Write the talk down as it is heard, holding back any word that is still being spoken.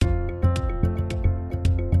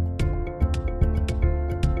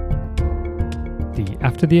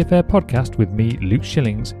After the Affair podcast with me, Luke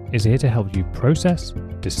Shillings, is here to help you process,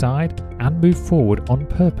 decide, and move forward on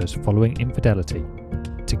purpose following infidelity.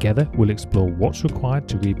 Together, we'll explore what's required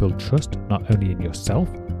to rebuild trust not only in yourself,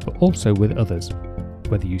 but also with others.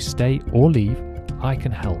 Whether you stay or leave, I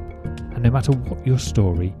can help. And no matter what your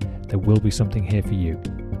story, there will be something here for you.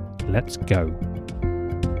 Let's go.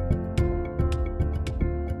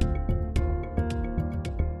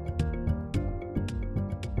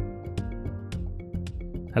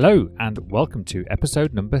 Hello and welcome to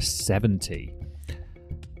episode number 70.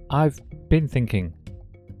 I've been thinking,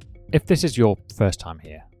 if this is your first time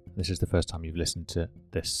here, this is the first time you've listened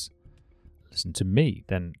to me,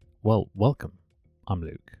 then, well, welcome. I'm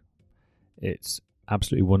Luke. It's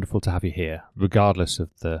absolutely wonderful to have you here, regardless of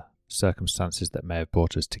the circumstances that may have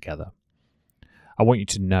brought us together. I want you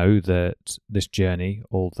to know that this journey,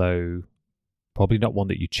 although probably not one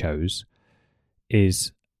that you chose,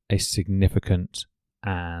 is a significant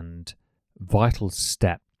and vital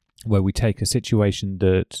step where we take a situation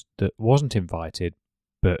that wasn't invited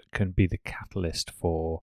but can be the catalyst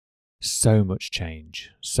for so much change,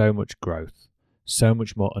 so much growth, so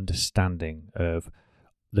much more understanding of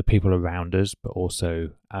the people around us but also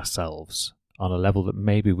ourselves on a level that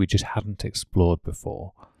maybe we just hadn't explored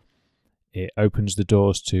before. It opens the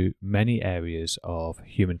doors to many areas of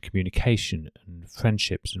human communication and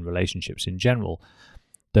friendships and relationships in general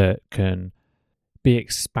that can be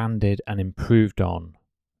expanded and improved on,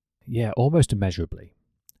 almost immeasurably.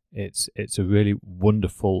 It's a really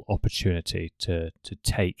wonderful opportunity to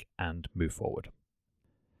take and move forward.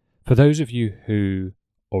 For those of you who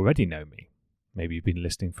already know me, maybe you've been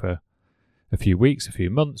listening for a few weeks, a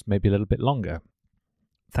few months, maybe a little bit longer,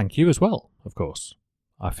 thank you as well, of course.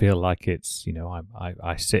 I feel like it's,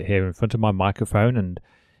 I sit here in front of my microphone and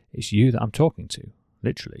it's you that I'm talking to,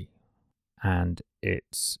 literally. And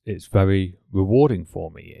it's very rewarding for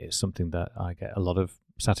me. It's something that I get a lot of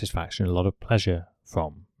satisfaction, a lot of pleasure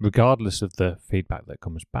from, regardless of the feedback that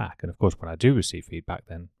comes back. And of course, when I do receive feedback,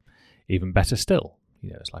 then even better still.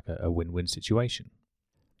 It's like a win-win situation.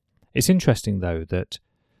 It's interesting, though, that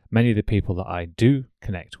many of the people that I do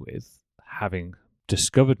connect with, having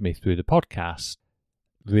discovered me through the podcast,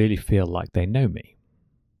 really feel like they know me.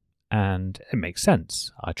 And it makes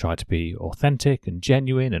sense. I try to be authentic and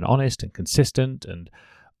genuine and honest and consistent. And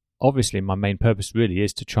obviously my main purpose really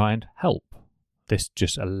is to try and help. This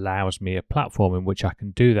just allows me a platform in which I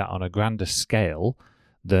can do that on a grander scale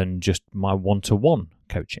than just my one-to-one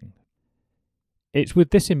coaching. It's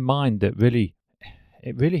with this in mind that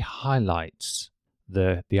it really highlights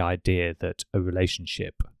the idea that a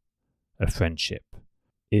relationship, a friendship,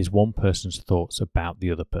 is one person's thoughts about the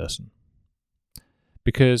other person.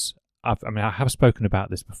 Because I have spoken about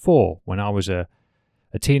this before. When I was a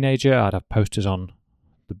teenager, I'd have posters on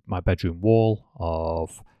my bedroom wall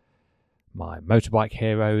of my motorbike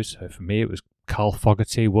heroes. So for me, it was Carl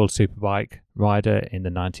Fogarty, World Superbike rider in the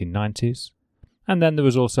 1990s. And then there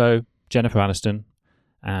was also Jennifer Aniston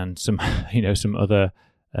and some other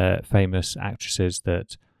famous actresses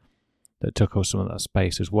that took up some of that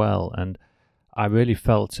space as well. And I really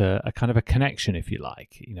felt a kind of a connection, if you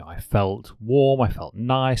like. I felt warm, I felt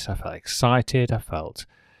nice, I felt excited, I felt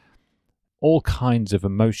all kinds of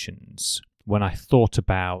emotions when I thought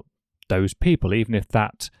about those people, even if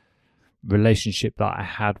that relationship that I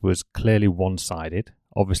had was clearly one-sided.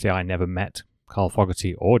 Obviously, I never met Carl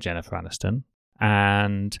Fogarty or Jennifer Aniston.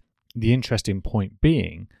 And the interesting point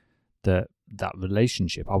being that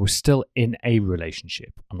relationship, I was still in a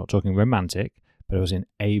relationship. I'm not talking romantic, but I was in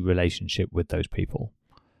a relationship with those people.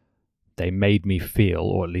 They made me feel,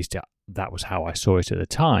 or at least that was how I saw it at the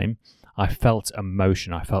time, I felt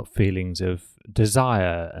emotion, I felt feelings of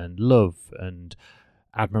desire and love and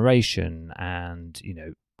admiration and,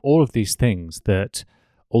 all of these things that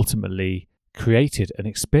ultimately created an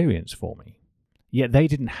experience for me. Yet they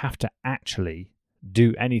didn't have to actually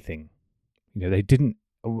do anything. They didn't,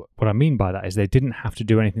 what I mean by that is they didn't have to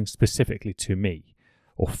do anything specifically to me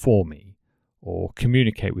or for me, or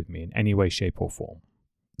communicate with me in any way, shape or form.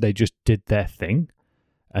 They just did their thing,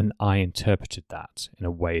 and I interpreted that in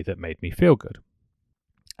a way that made me feel good.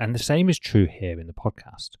 And the same is true here in the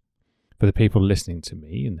podcast. For the people listening to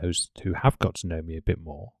me and those who have got to know me a bit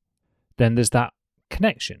more, then there's that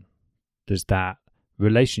connection. There's that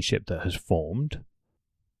relationship that has formed,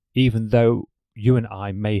 even though you and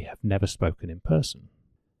I may have never spoken in person.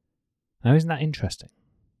 Now, isn't that interesting?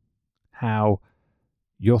 How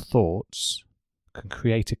your thoughts can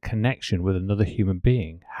create a connection with another human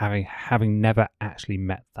being, having never actually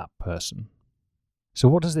met that person. So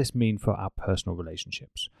what does this mean for our personal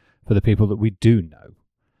relationships? For the people that we do know,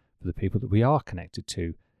 for the people that we are connected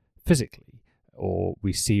to physically, or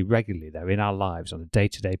we see regularly. They're in our lives on a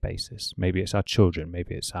day-to-day basis. Maybe it's our children,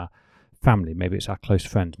 maybe it's our family, maybe it's our close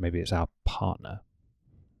friends, maybe it's our partner.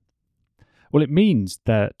 Well, it means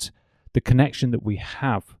that the connection that we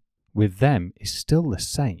have with them is still the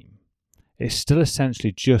same. It's still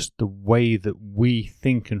essentially just the way that we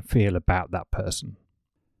think and feel about that person,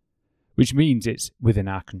 which means it's within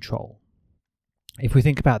our control. If we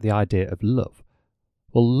think about the idea of love,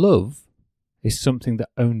 well, love is something that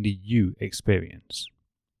only you experience.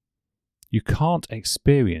 You can't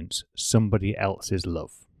experience somebody else's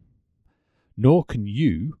love, nor can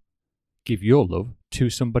you give your love to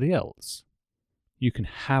somebody else. You can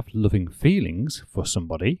have loving feelings for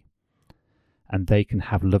somebody, and they can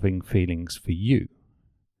have loving feelings for you,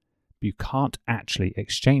 but you can't actually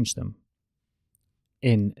exchange them.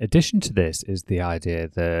 In addition to this is the idea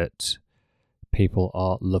that people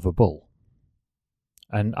are lovable.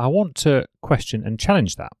 And I want to question and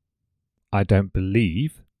challenge that. I don't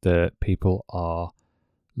believe that people are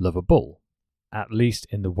lovable, at least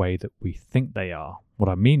in the way that we think they are. What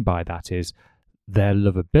I mean by that is their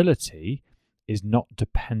lovability is not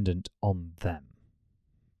dependent on them.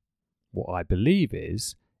 What I believe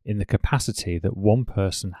is in the capacity that one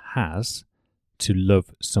person has to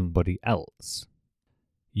love somebody else.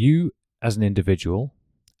 You as an individual,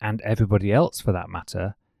 and everybody else for that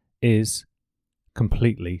matter, is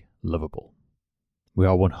completely lovable. We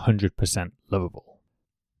are 100% lovable.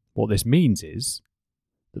 What this means is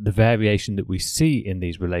that the variation that we see in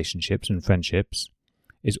these relationships and friendships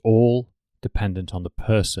is all dependent on the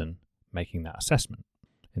person making that assessment.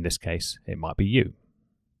 In this case, it might be you.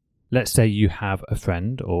 Let's say you have a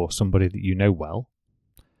friend or somebody that you know well,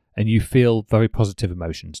 and you feel very positive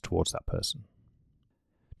emotions towards that person.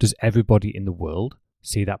 Does everybody in the world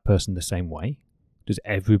see that person the same way? Does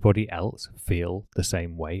everybody else feel the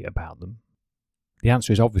same way about them? The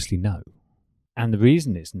answer is obviously no. And the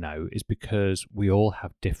reason it's no is because we all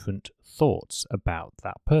have different thoughts about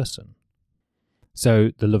that person.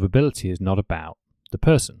 So the lovability is not about the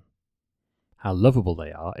person. How lovable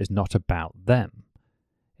they are is not about them.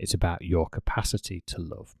 It's about your capacity to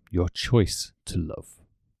love, your choice to love,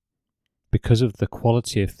 because of the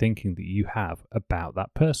quality of thinking that you have about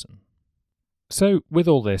that person. So with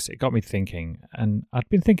all this, it got me thinking, and I'd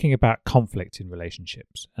been thinking about conflict in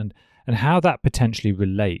relationships and how that potentially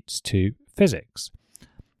relates to physics.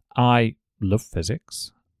 I love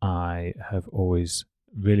physics. I have always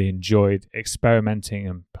really enjoyed experimenting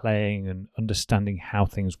and playing and understanding how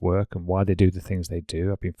things work and why they do the things they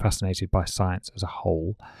do. I've been fascinated by science as a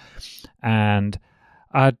whole. And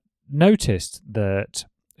I noticed that,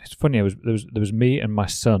 it's funny, there was me and my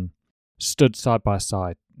son stood side by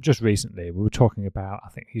side just recently. We were talking about, I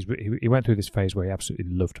think he went through this phase where he absolutely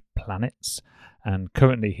loved planets, and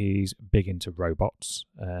currently he's big into robots,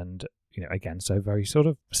 and again, so very sort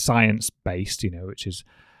of science based, which is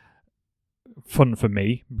fun for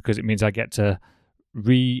me because it means I get to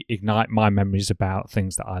reignite my memories about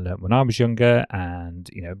things that I learned when I was younger, and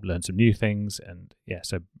learn some new things, and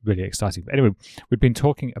so really exciting. But anyway, we've been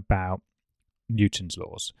talking about Newton's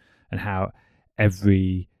laws and how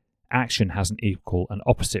every action has an equal and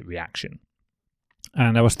opposite reaction.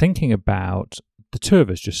 And I was thinking about the two of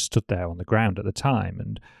us just stood there on the ground at the time,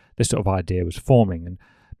 and this sort of idea was forming. And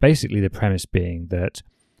basically the premise being that,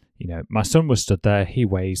 my son was stood there, he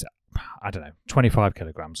weighs, 25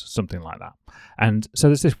 kilograms, something like that. And so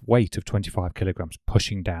there's this weight of 25 kilograms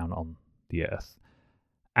pushing down on the earth.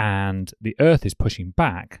 And the earth is pushing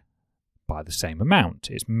back by the same amount.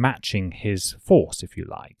 It's matching his force, if you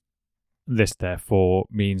like. This, therefore,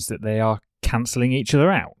 means that they are cancelling each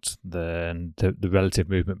other out. The relative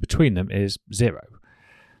movement between them is zero.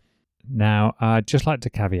 Now, I'd just like to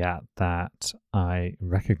caveat that I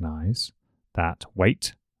recognise that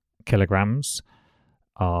weight, kilograms,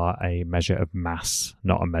 are a measure of mass,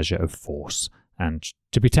 not a measure of force. And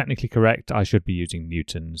to be technically correct, I should be using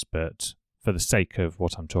newtons, but for the sake of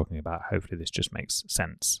what I'm talking about, hopefully this just makes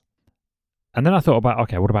sense. And then I thought about,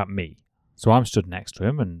 okay, what about me? So I'm stood next to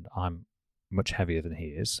him, and I'm much heavier than he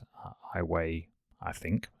is. I weigh, I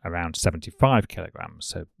think, around 75 kilograms.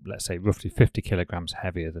 So let's say roughly 50 kilograms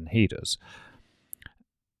heavier than he does.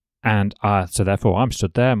 And so therefore I'm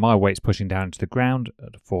stood there, my weight's pushing down into the ground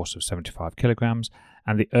at a force of 75 kilograms,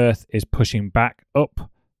 and the earth is pushing back up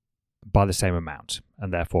by the same amount,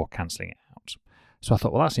 and therefore cancelling it out. So I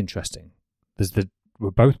thought, well, that's interesting.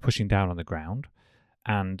 We're both pushing down on the ground,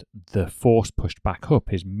 and the force pushed back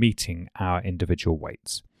up is meeting our individual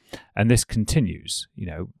weights. And this continues.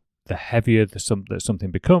 The heavier that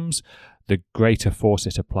something becomes, the greater force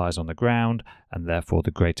it applies on the ground, and therefore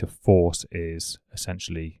the greater force is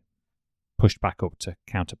essentially pushed back up to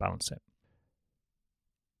counterbalance it.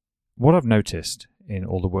 what I've noticed in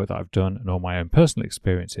all the work that I've done and all my own personal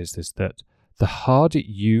experiences is that the harder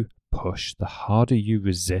you push, the harder you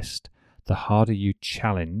resist, the harder you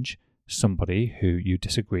challenge somebody who you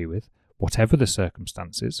disagree with, whatever the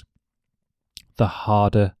circumstances, the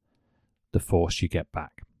harder the force you get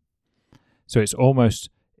back. So it's almost,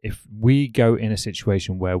 if we go in a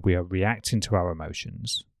situation where we are reacting to our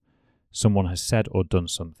emotions, someone has said or done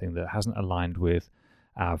something that hasn't aligned with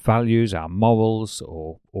our values, our morals,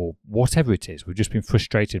 or whatever it is, we've just been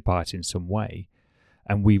frustrated by it in some way,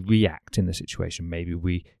 and we react in the situation. Maybe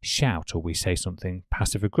we shout, or we say something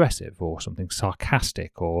passive-aggressive, or something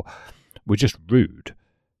sarcastic, or we're just rude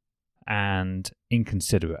and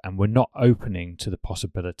inconsiderate, and we're not opening to the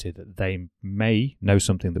possibility that they may know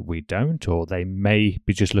something that we don't, or they may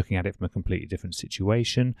be just looking at it from a completely different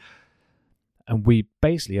situation, and we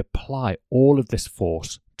basically apply all of this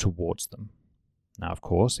force towards them. Now, of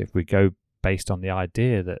course, if we go based on the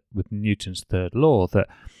idea that with Newton's third law, that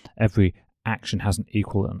every action has an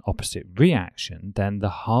equal and opposite reaction, then the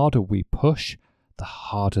harder we push, the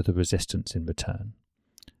harder the resistance in return.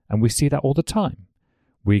 And we see that all the time.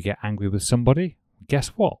 We get angry with somebody, guess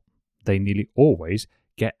what? They nearly always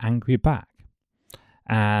get angry back.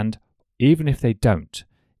 And even if they don't,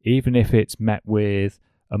 even if it's met with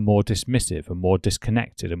a more dismissive, a more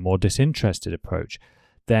disconnected, a more disinterested approach,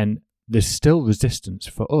 then there's still resistance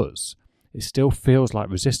for us. It still feels like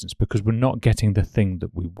resistance because we're not getting the thing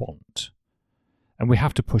that we want. And we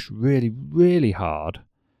have to push really, really hard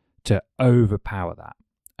to overpower that.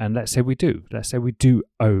 And let's say we do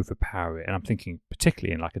overpower it. And I'm thinking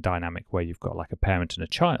particularly in like a dynamic where you've got like a parent and a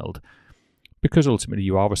child, because ultimately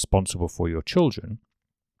you are responsible for your children.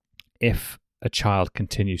 If a child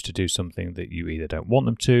continues to do something that you either don't want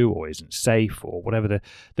them to, or isn't safe, or whatever,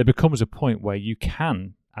 there becomes a point where you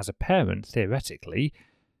can, as a parent, theoretically,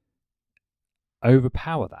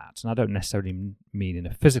 overpower that. And I don't necessarily mean in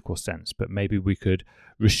a physical sense, but maybe we could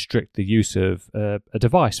restrict the use of a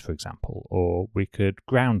device, for example, or we could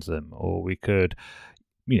ground them, or we could,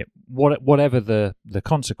 whatever the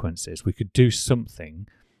consequence is, we could do something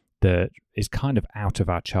that is kind of out of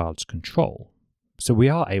our child's control. So we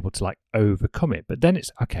are able to like overcome it. But then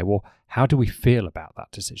it's, okay, well, how do we feel about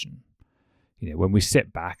that decision? When we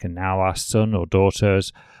sit back and now our son or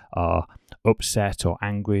daughters are upset or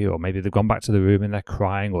angry, or maybe they've gone back to the room and they're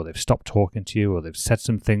crying, or they've stopped talking to you, or they've said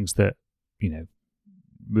some things that,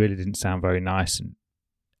 really didn't sound very nice. And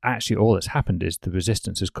actually all that's happened is the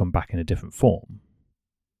resistance has come back in a different form.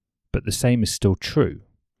 But the same is still true.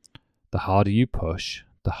 The harder you push,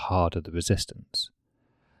 the harder the resistance.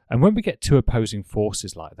 And when we get two opposing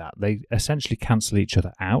forces like that, they essentially cancel each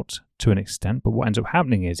other out to an extent. But what ends up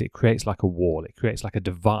happening is it creates like a wall. It creates like a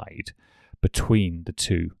divide between the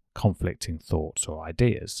two conflicting thoughts or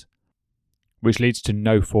ideas, which leads to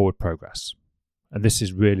no forward progress. And this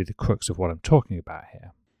is really the crux of what I'm talking about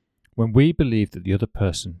here. When we believe that the other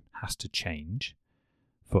person has to change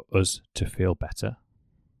for us to feel better,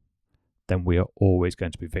 then we are always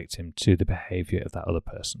going to be victim to the behaviour of that other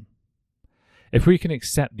person. If we can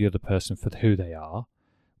accept the other person for who they are,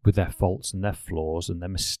 with their faults and their flaws and their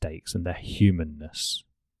mistakes and their humanness,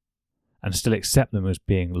 and still accept them as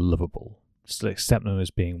being lovable, still accept them as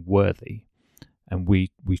being worthy, and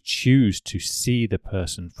we choose to see the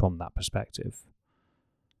person from that perspective,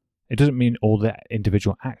 it doesn't mean all the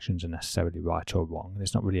individual actions are necessarily right or wrong.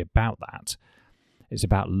 It's not really about that. It's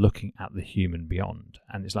about looking at the human beyond.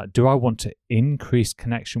 And it's like, do I want to increase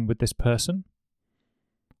connection with this person?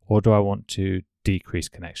 Or do I want to decrease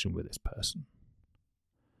connection with this person?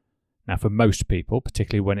 Now, for most people,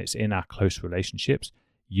 particularly when it's in our close relationships,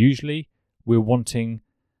 usually we're wanting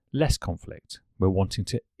less conflict. We're wanting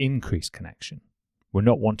to increase connection. We're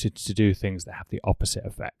not wanting to do things that have the opposite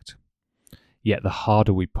effect. Yet the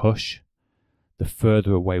harder we push, the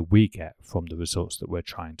further away we get from the results that we're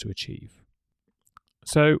trying to achieve.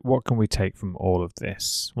 So what can we take from all of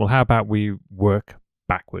this? Well, how about we work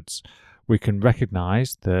backwards? We can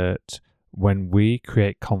recognize that when we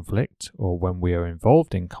create conflict, or when we are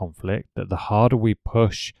involved in conflict, that the harder we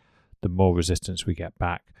push, the more resistance we get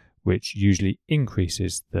back, which usually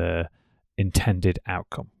increases the intended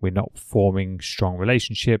outcome. We're not forming strong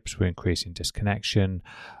relationships, we're increasing disconnection,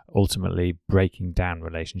 ultimately breaking down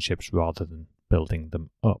relationships rather than building them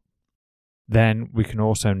up. Then we can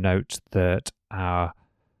also note that our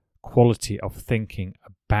quality of thinking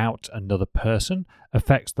about another person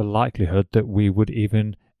affects the likelihood that we would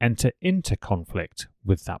even enter into conflict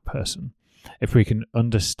with that person. If we can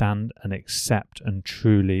understand and accept and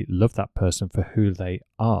truly love that person for who they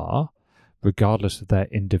are, regardless of their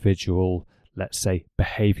individual, let's say,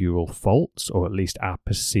 behavioural faults, or at least our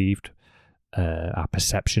perceived our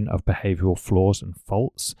perception of behavioral flaws and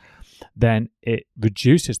faults, then it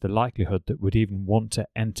reduces the likelihood that we'd even want to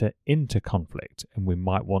enter into conflict, and we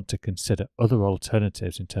might want to consider other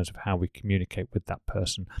alternatives in terms of how we communicate with that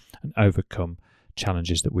person and overcome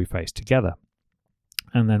challenges that we face together.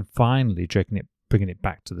 And then finally, bringing it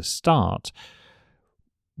back to the start,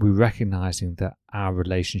 we're recognizing that our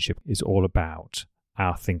relationship is all about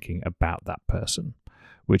our thinking about that person,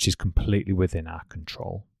 which is completely within our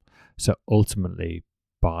control. So ultimately,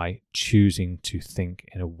 by choosing to think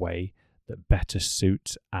in a way that better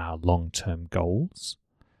suits our long-term goals,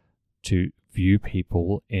 to view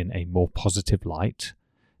people in a more positive light,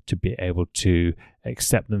 to be able to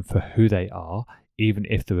accept them for who they are, even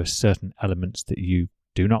if there are certain elements that you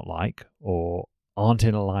do not like or aren't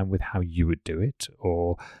in line with how you would do it,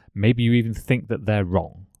 or maybe you even think that they're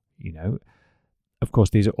wrong. Of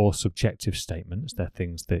course, these are all subjective statements. They're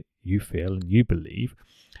things that you feel and you believe.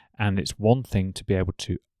 And it's one thing to be able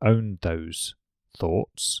to own those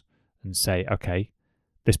thoughts and say, okay,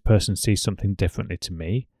 this person sees something differently to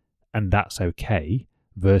me, and that's okay,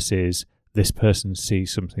 versus this person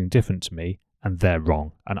sees something different to me and they're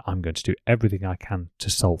wrong, and I'm going to do everything I can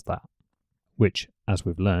to solve that, which, as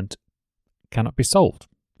we've learned, cannot be solved.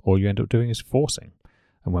 All you end up doing is forcing.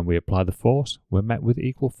 And when we apply the force, we're met with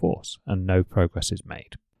equal force and no progress is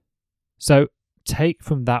made. So take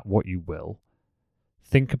from that what you will.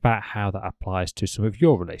 Think about how that applies to some of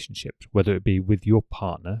your relationships, whether it be with your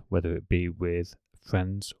partner, whether it be with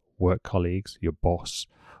friends, work colleagues, your boss,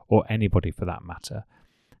 or anybody for that matter.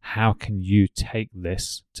 How can you take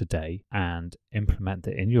this today and implement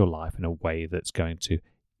it in your life in a way that's going to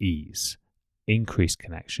ease, increase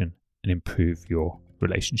connection, and improve your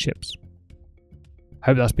relationships?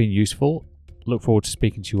 Hope that's been useful. Look forward to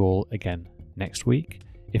speaking to you all again next week.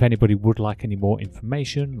 If anybody would like any more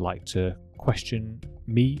information, like to question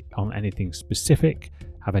me on anything specific,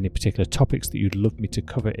 have any particular topics that you'd love me to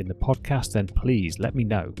cover in the podcast, then please let me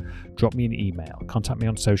know. Drop me an email, contact me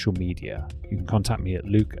on social media. You can contact me at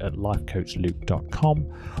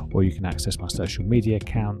luke@lifecoachluke.com, or you can access my social media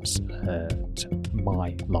accounts at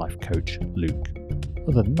mylifecoachluke.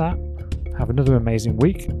 Other than that, have another amazing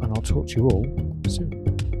week, and I'll talk to you all soon.